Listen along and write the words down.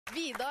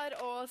Vidar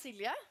og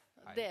Silje,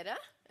 dere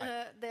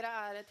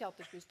er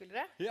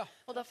teaterskuespillere,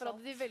 og derfor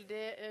hadde de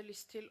veldig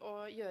lyst til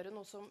å gjøre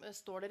noe som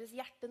står deres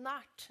hjerte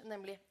nært,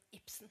 nemlig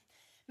Ibsen.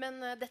 Men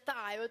dette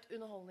er jo et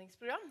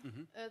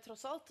underholdningsprogram,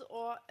 tross alt,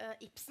 og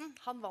Ibsen,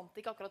 han vant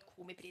ikke akkurat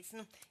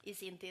komiprisen i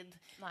sin tid.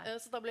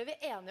 Så da ble vi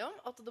enige om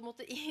at det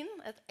måtte inn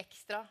et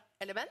ekstra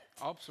element.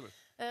 Absolutt.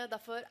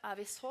 Derfor er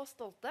vi så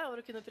stolte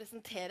over å kunne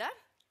presentere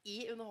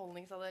i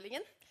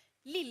underholdningsavdelingen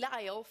Lille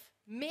Eylof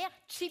med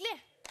chili.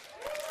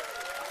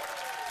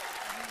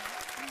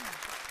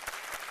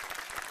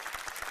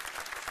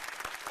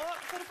 Og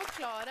for å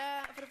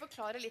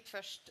forklare litt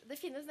først, det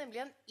finnes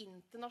nemlig en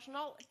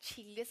internasjonal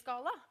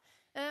chiliskala.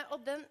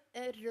 Og den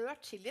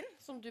rød chilien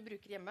som du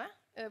bruker hjemme,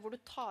 hvor du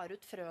tar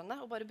ut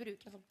frøene og bare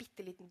bruker en sånn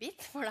bitteliten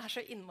bit, for det er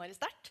så innmari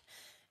sterkt,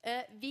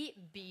 vi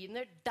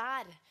begynner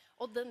der.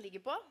 Og den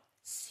ligger på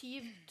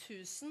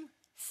 7000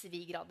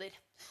 svigrader.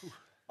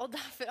 Og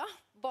derfra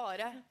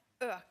bare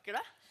øker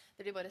det.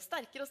 Det blir bare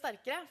sterkere og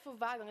sterkere, for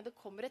hver gang det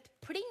kommer et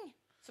pling,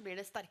 så blir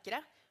det sterkere.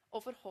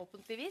 Og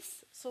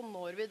forhåpentligvis så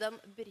når vi den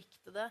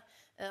beryktede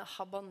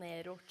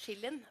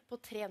habanero-chilien på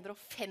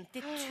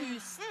 350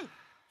 000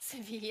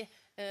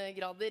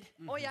 svigrader.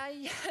 Og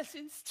jeg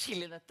synes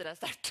chilinøtter er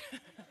sterkt.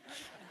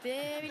 Det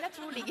vil jeg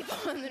tro ligger på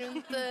en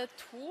rundt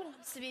 2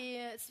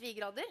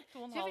 svigrader.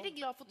 Så jeg er veldig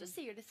glad for at du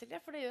sier det, Silje,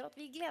 for det gjør at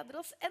vi gleder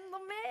oss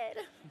enda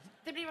mer.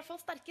 Det blir i hvert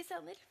fall sterke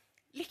scener.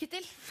 Lykke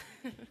til!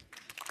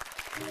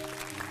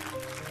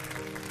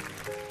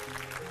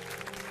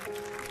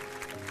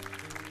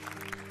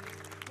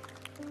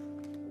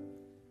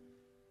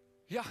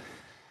 Ja,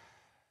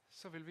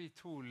 så vil vi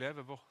to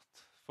leve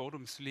vårt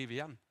fordomsliv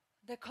igjen.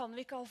 Det kan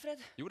vi ikke, Alfred.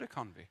 Jo, det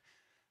kan vi.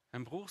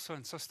 En brors og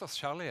en søsters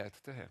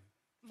kjærlighet, det er.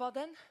 Hva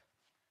den?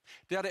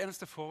 Det er det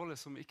eneste forholdet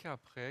som ikke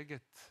er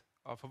preget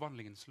av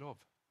forvandlingens lov.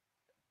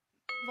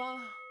 Hva?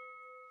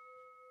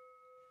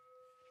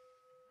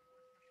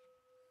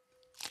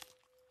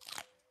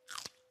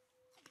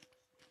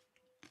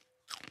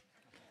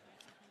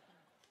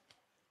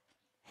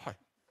 Hei.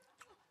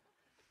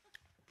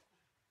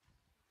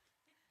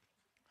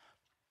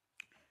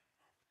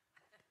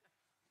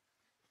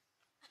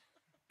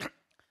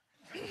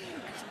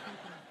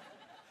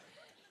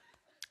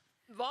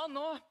 Hva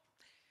nå?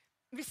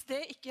 Hvis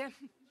det ikke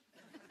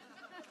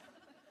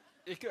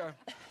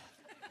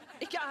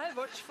er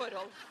vårt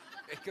forhold.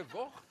 Ikke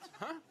vårt?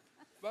 Hæ?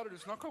 Hva er det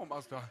du snakker om,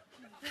 Asta?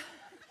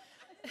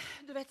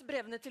 Du vet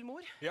brevene til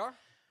mor? Ja?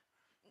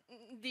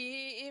 De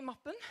i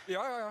mappen?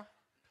 Ja.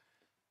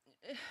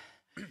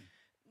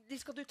 De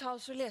skal du ta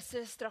og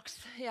lese straks.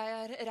 Jeg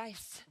er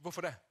reis.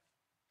 Hvorfor det?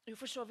 Jo,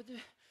 for så vidt du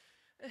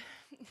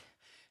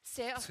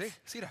se at...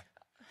 Si det.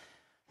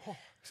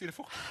 Si det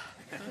fort.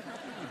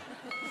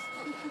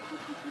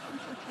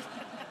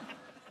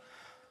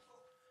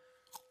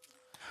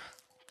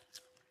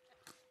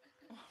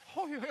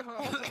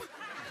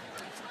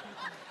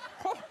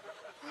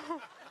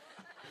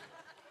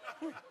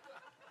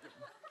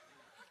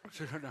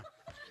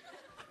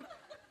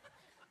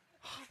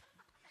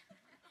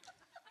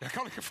 Jeg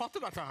kan ikke fatte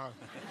dette her.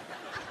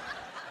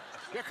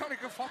 Jeg kan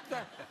ikke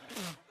fatte.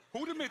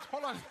 Hodet mitt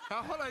holder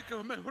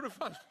ikke med hodet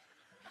fast.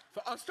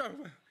 For Asta,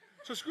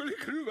 så skulle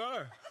ikke du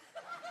være.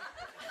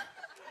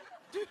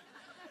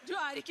 Du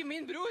er ikke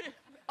min bror,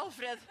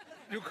 Alfred.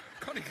 Du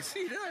kan ikke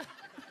si det.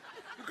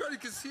 Du kan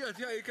ikke si at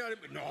jeg ikke er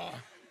det. Nå,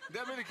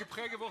 det vil ikke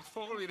prege vårt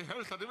forhold i det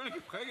hele tatt. Det vil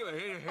ikke prege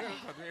det i det hele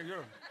tatt.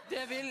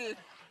 Det vil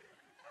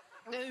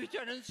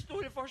utgjøre den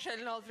store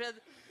forskjellen,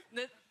 Alfred.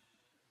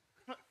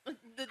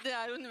 Det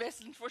er jo en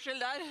vesensforskjell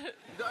der.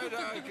 Det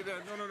er ikke det.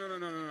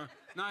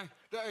 Nei,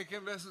 det er ikke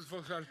en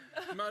vesensforskjell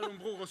mellom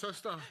bror og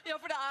søster. Ja,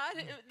 for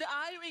det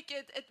er jo ikke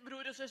et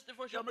bror og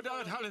søsterforskjell. Ja, men det er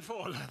et hellig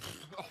forhold.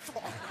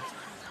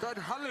 Det er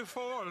et hellig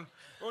forhold,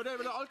 og det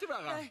vil det alltid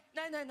være.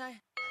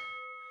 Nei.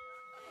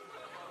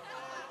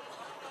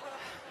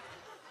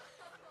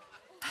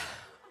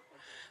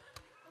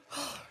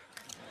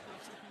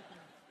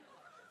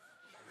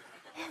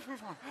 Fy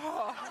faen.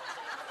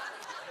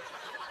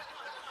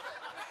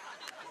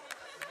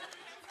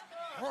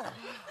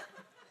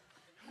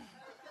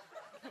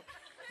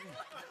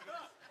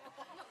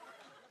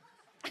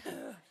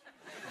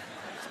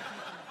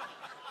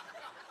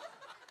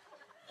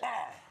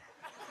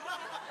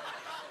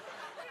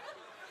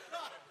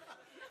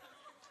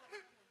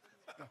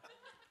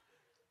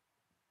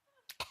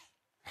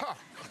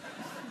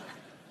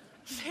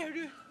 Ser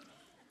du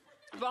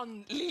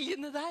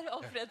vannliljene der,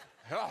 Alfred?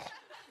 Ja.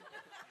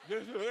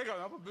 Det ser jeg kan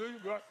ha på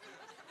bygget.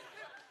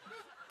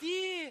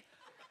 De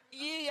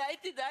gir jeg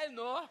til deg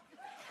nå.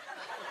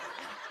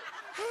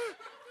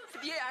 For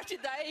de er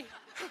til deg.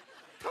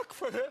 Takk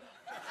for det.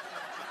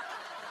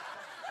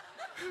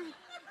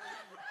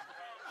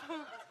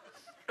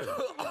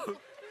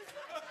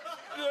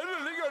 Det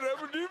ligger der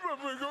på dypet,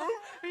 Bygget.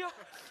 Ja,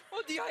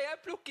 og de har jeg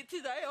plukket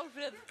til deg,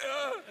 Alfred.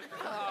 Ja.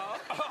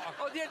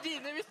 Og de er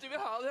dine hvis du vil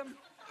ha dem.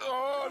 Det er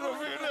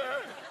fint det.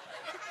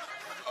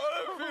 Det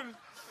er fint.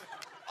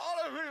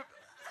 Det er fint.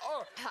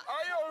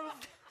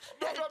 Eylof.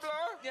 Bla, bla, bla.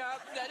 Ja,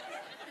 der.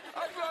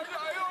 Eylof.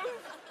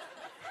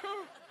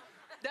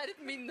 Det er et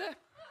minne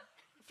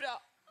fra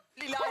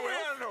lille Kom Eylof.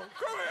 igjen nå!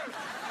 Kom igjen!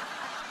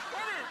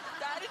 Kom igjen!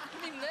 Det er et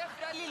minne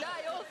fra lille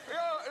Eylof.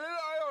 Ja,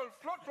 lille Eylof.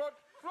 Flott, flott.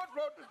 Flott,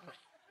 flott.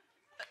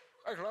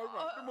 Jeg klarer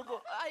meg. Du må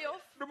gå.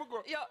 Eylof. Du må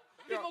gå. Ja,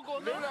 vi må gå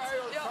nå. Lille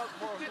Eylof, Ja. takk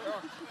for.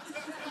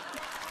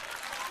 Ja.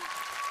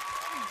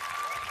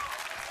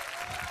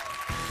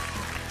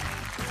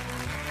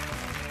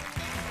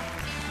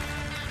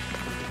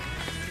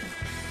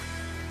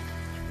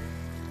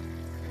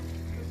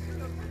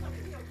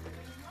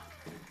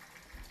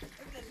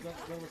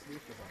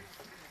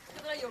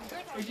 Skal dere ha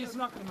yoghurt? Ikke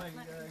snakk til meg.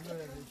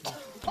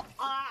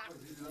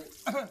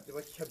 Det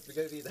var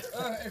kjempegøy video.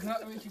 Jeg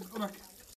klarer ikke gå vekk.